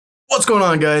What's going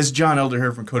on, guys? John Elder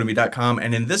here from Codemy.com,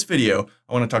 and in this video,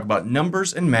 I want to talk about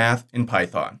numbers and math in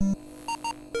Python. All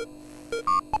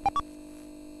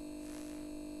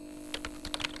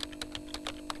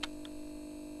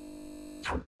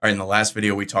right, in the last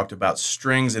video, we talked about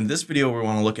strings. In this video, we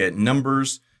want to look at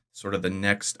numbers, sort of the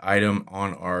next item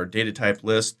on our data type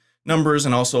list, numbers,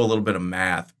 and also a little bit of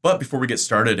math. But before we get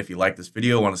started, if you like this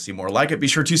video, want to see more like it, be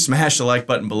sure to smash the like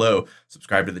button below,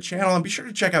 subscribe to the channel, and be sure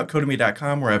to check out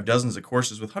Codemy.com, where I have dozens of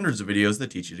courses with hundreds of videos that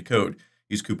teach you to code.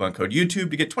 Use coupon code YouTube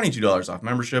to get $22 off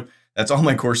membership. That's all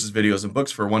my courses, videos, and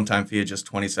books for a one-time fee of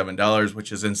just $27,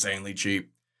 which is insanely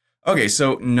cheap. Okay,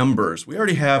 so numbers. We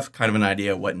already have kind of an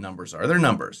idea what numbers are. They're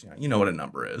numbers. You know what a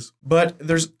number is. But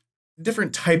there's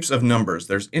different types of numbers.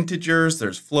 There's integers,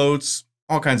 there's floats,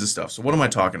 all kinds of stuff. So what am I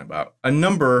talking about? A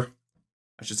number,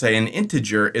 I should say an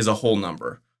integer, is a whole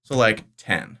number. So like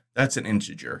 10, that's an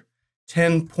integer.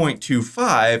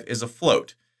 10.25 is a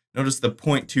float. Notice the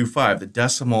 0.25, the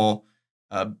decimal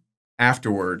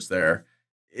afterwards there.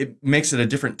 It makes it a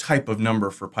different type of number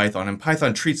for Python, and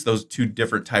Python treats those two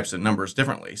different types of numbers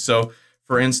differently. So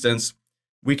for instance,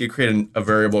 we could create a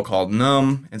variable called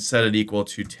num and set it equal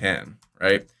to 10,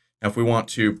 right? Now if we want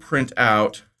to print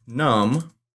out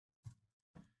num,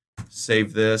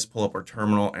 save this, pull up our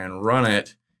terminal and run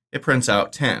it, it prints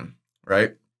out 10,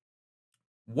 right?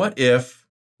 What if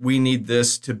we need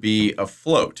this to be a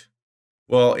float?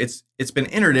 Well, it's been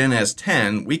entered in as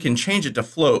 10. We can change it to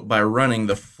float by running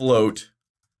the float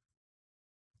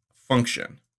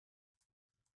function.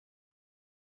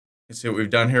 You see what we've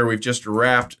done here? We've just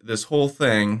wrapped this whole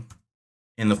thing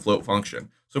in the float function.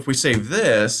 So if we save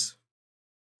this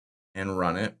and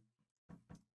run it,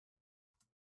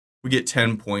 we get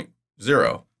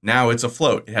 10.0. Now it's a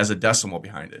float. It has a decimal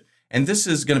behind it. And this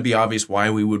is going to be obvious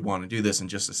why we would want to do this in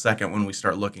just a second when we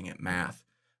start looking at math.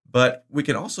 But we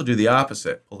can also do the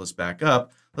opposite. Pull this back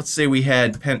up. Let's say we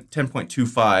had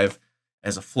 10.25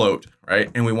 as a float,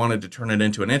 right? And we wanted to turn it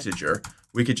into an integer.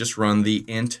 We could just run the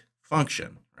int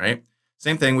function, right?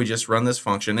 Same thing, we just run this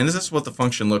function. And this is what the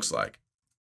function looks like,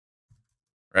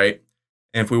 right?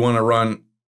 And if we want to run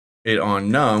it on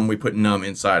num, we put num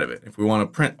inside of it. If we want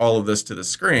to print all of this to the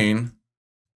screen,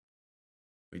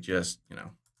 we just, so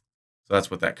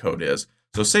that's what that code is.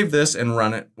 So save this and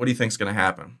run it. What do you think is going to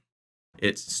happen?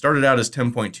 It started out as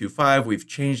 10.25. We've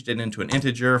changed it into an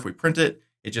integer. If we print it,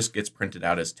 it just gets printed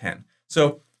out as 10.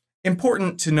 So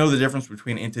important to know the difference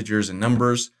between integers and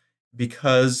numbers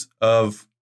because of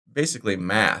basically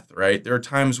math, right? There are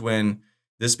times when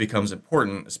this becomes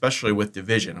important, especially with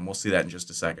division, and we'll see that in just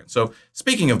a second. So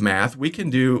speaking of math, we can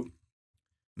do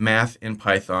math in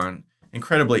Python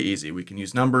incredibly easy. We can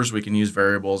use numbers, we can use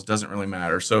variables, doesn't really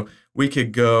matter. So we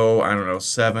could go,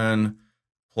 7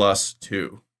 plus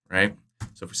 2, right?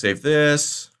 So if we save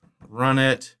this, run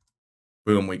it,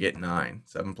 boom, we get 9,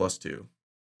 7 plus 2,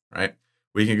 right?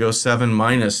 We can go 7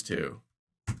 minus 2.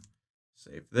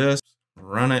 Save this,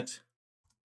 run it,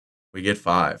 we get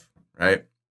 5, right?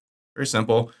 Very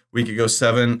simple. We could go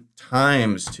 7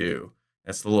 times 2.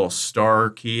 That's the little star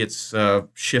key. It's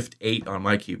Shift 8 on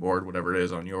my keyboard, whatever it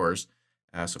is on yours.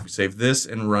 So if we save this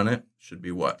and run it, should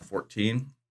be what,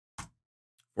 14?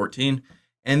 14.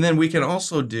 And then we can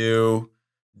also do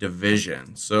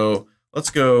division. So let's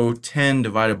go 10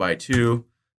 divided by 2.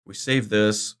 We save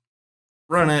this,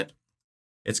 run it,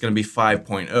 it's going to be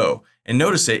 5.0. And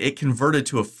notice it converted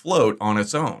to a float on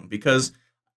its own, because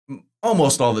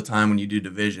almost all the time when you do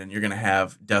division, you're going to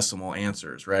have decimal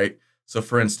answers, right? So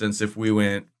for instance, if we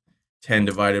went 10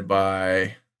 divided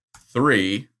by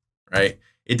 3, right,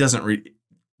 it doesn't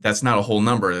that's not a whole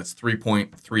number. That's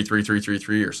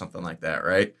 3.33333 or something like that,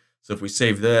 right? So if we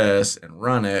save this and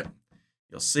run it,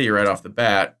 you'll see right off the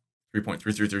bat,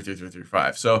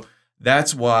 3.3333335. So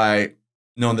that's why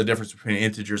knowing the difference between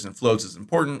integers and floats is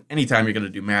important. Anytime you're going to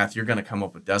do math, you're going to come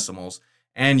up with decimals,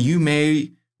 and you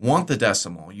may want the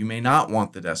decimal. You may not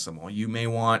want the decimal. You may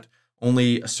want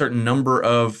only a certain number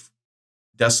of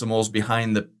decimals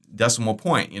behind the decimal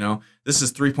point. This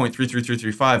is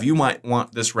 3.33335. You might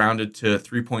want this rounded to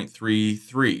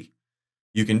 3.33.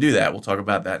 You can do that. We'll talk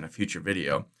about that in a future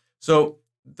video. So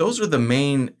those are the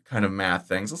main kind of math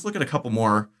things. Let's look at a couple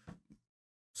more,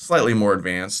 slightly more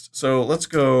advanced. So let's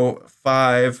go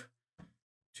 5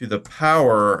 to the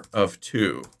power of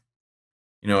 2,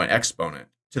 an exponent.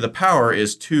 To the power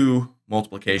is 2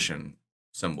 multiplication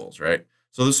symbols, right?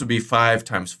 So this would be 5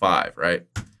 times 5, right?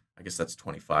 I guess that's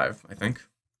 25, I think.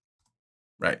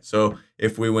 Right, so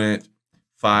if we went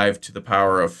 5 to the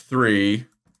power of 3,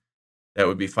 that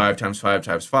would be 5 times 5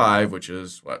 times 5, which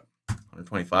is what,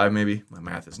 125 maybe? My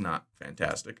math is not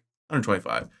fantastic.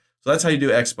 125. So that's how you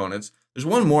do exponents. There's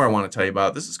one more I want to tell you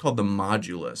about. This is called the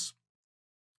modulus,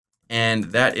 and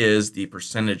that is the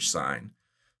percentage sign.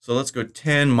 So let's go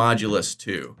 10 modulus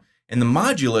 2. And the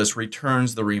modulus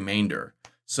returns the remainder.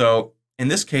 So in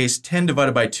this case, 10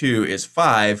 divided by 2 is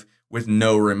 5 with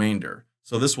no remainder.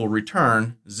 So this will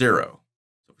return 0.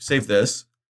 So if we save this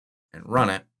and run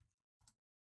it,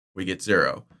 we get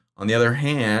 0. On the other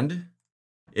hand,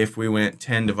 if we went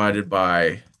 10 divided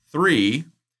by 3,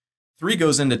 3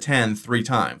 goes into 10 3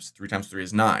 times. 3 times 3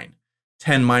 is 9.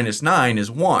 10 minus 9 is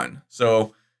 1.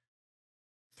 So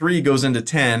 3 goes into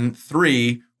 10,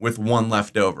 3 with 1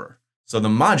 left over. So the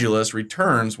modulus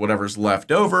returns whatever's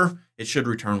left over. It should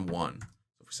return 1.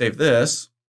 If we save this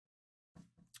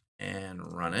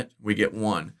and run it, we get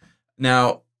 1.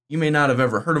 Now, you may not have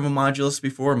ever heard of a modulus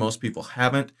before. Most people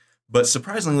haven't. But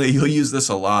surprisingly, you'll use this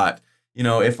a lot. You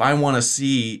know, if I want to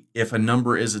see if a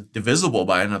number is divisible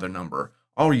by another number,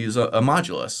 I'll use a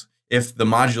modulus. If the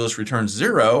modulus returns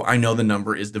 0, I know the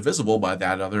number is divisible by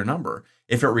that other number.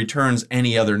 If it returns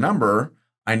any other number,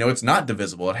 I know it's not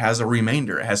divisible. It has a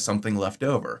remainder. It has something left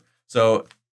over. So,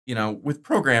 you know, with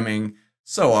programming,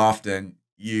 so often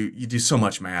you do so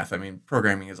much math. I mean,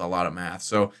 programming is a lot of math.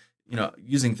 So, you know,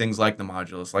 using things like the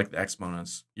modulus, like the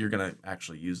exponents, you're going to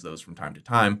actually use those from time to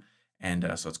time. And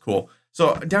so it's cool.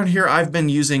 So down here, I've been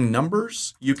using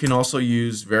numbers. You can also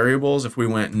use variables. If we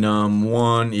went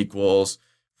num1 equals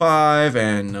 5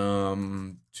 and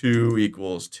num2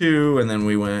 equals 2, and then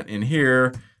we went in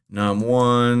here,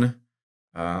 num1,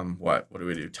 what do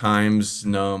we do? Times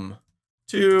num2.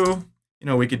 You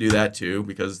know, we could do that too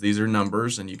because these are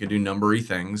numbers and you can do numbery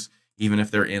things even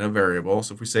if they're in a variable.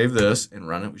 So if we save this and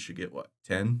run it, we should get what?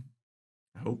 10?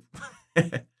 I hope.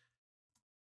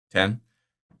 10.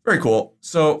 Very cool.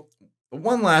 So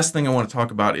one last thing I want to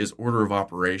talk about is order of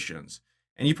operations.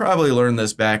 And you probably learned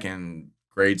this back in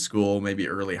grade school, maybe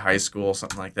early high school,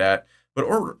 something like that. But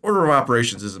order of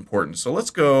operations is important. So let's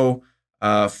go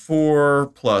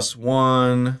 4 plus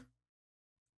 1.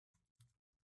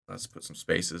 Let's put some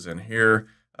spaces in here.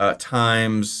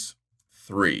 Times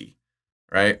 3,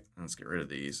 right? Let's get rid of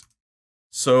these.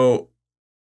 So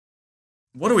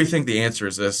what do we think the answer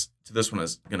is to this one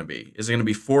is going to be? Is it going to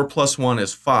be 4 plus 1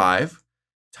 is 5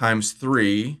 times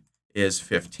 3 is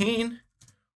 15?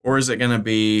 Or is it going to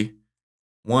be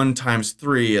 1 times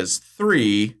 3 is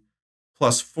 3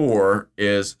 plus 4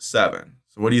 is 7?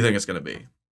 So what do you think it's going to be?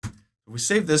 If we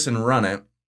save this and run it,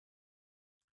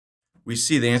 we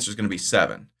see the answer is going to be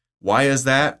 7. Why is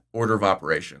that? Order of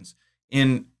operations.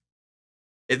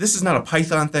 This is not a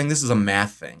Python thing. This is a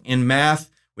math thing. In math,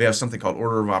 we have something called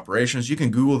order of operations. You can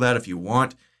Google that if you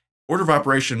want. Order of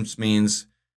operations means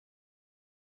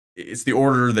it's the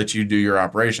order that you do your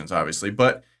operations, obviously.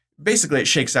 But basically, it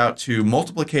shakes out to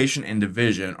multiplication and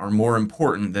division are more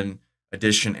important than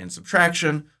addition and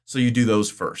subtraction. So you do those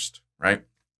first, right?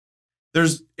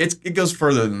 It goes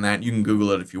further than that. You can Google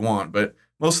it if you want. But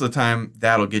most of the time,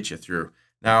 that'll get you through.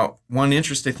 Now, one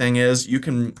interesting thing is you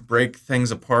can break things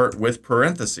apart with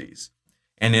parentheses.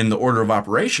 And in the order of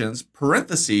operations,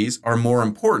 parentheses are more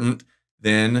important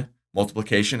than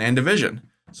multiplication and division.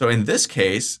 So in this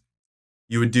case,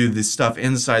 you would do the stuff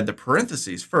inside the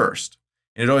parentheses first.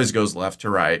 And it always goes left to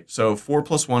right. So 4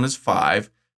 plus 1 is 5,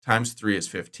 times 3 is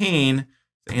 15.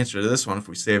 The answer to this one, if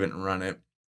we save it and run it,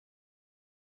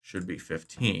 should be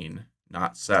 15,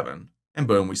 not 7. And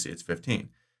boom, we see it's 15.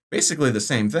 Basically the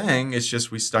same thing, it's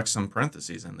just we stuck some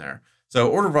parentheses in there. So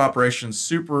order of operations,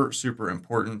 super, super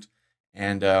important.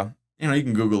 And, you know, you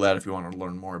can Google that if you want to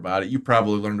learn more about it. You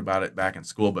probably learned about it back in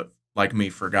school, but like me,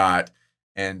 forgot.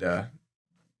 And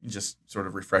just sort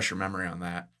of refresh your memory on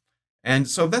that. And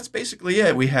so that's basically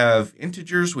it. We have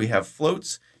integers, we have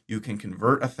floats. You can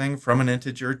convert a thing from an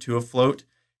integer to a float.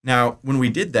 Now, when we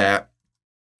did that,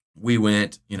 we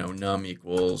went, you know, num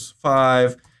equals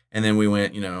 5. And then we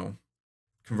went, you know,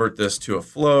 convert this to a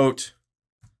float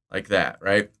like that,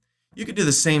 right? You could do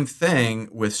the same thing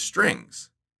with strings.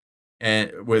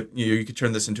 And with you could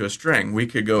turn this into a string. We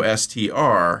could go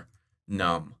str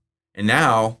num. And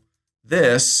now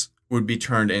this would be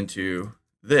turned into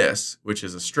this, which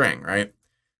is a string, right?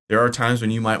 There are times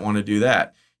when you might want to do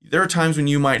that. There are times when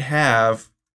you might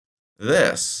have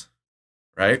this,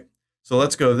 right? So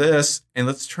let's go this, and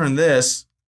let's turn this.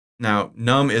 Now,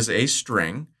 num is a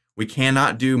string. We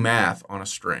cannot do math on a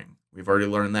string. We've already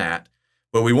learned that.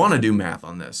 But we want to do math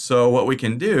on this. So what we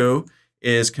can do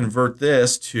is convert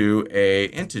this to an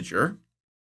integer.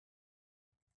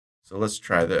 So let's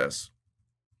try this.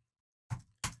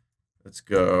 Let's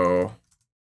go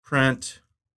print.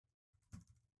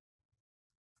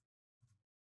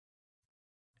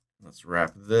 Let's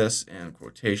wrap this in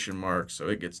quotation marks so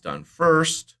it gets done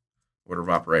first. order of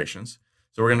operations.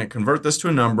 So we're going to convert this to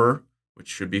a number, which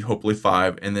should be hopefully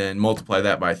 5, and then multiply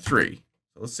that by 3.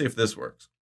 So let's see if this works.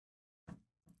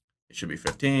 It should be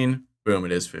 15. Boom,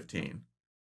 it is 15.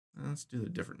 Let's do a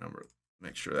different number.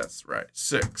 Make sure that's right.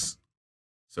 6.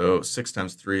 So 6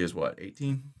 times 3 is what?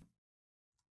 18?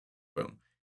 Boom.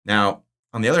 Now,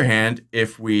 on the other hand,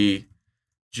 if we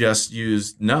just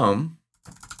used num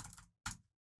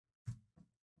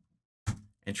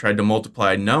and tried to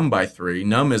multiply num by 3,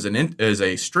 num is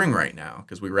a string right now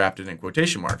because we wrapped it in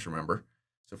quotation marks, remember?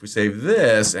 So if we save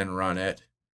this and run it,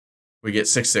 we get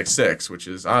 666, which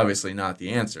is obviously not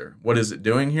the answer. What is it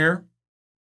doing here?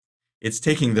 It's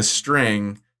taking the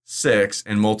string 6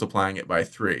 and multiplying it by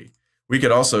 3. We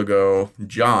could also go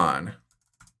John,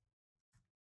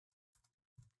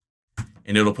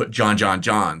 and it'll put John, John,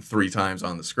 John 3 times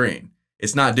on the screen.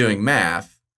 It's not doing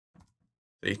math.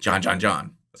 See, John, John,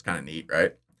 John. That's kind of neat,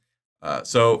 right?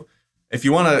 So if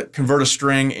you want to convert a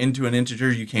string into an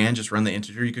integer, you can just run the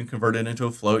integer. You can convert it into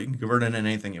a float. You can convert it into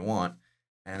anything you want.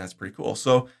 And that's pretty cool.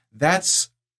 So that's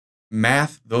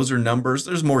math. Those are numbers.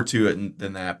 There's more to it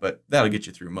than that, but that'll get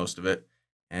you through most of it.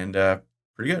 And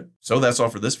pretty good. So that's all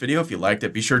for this video. If you liked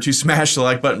it, be sure to smash the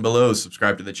like button below,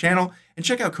 subscribe to the channel, and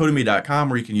check out Codemy.com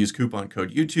where you can use coupon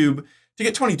code YouTube to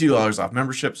get $22 off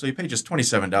membership. So you pay just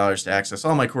 $27 to access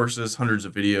all my courses, hundreds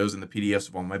of videos, and the PDFs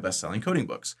of all my best-selling coding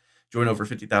books. Join over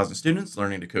 50,000 students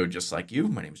learning to code just like you.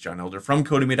 My name is John Elder from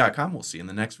Codemy.com. We'll see you in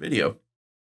the next video.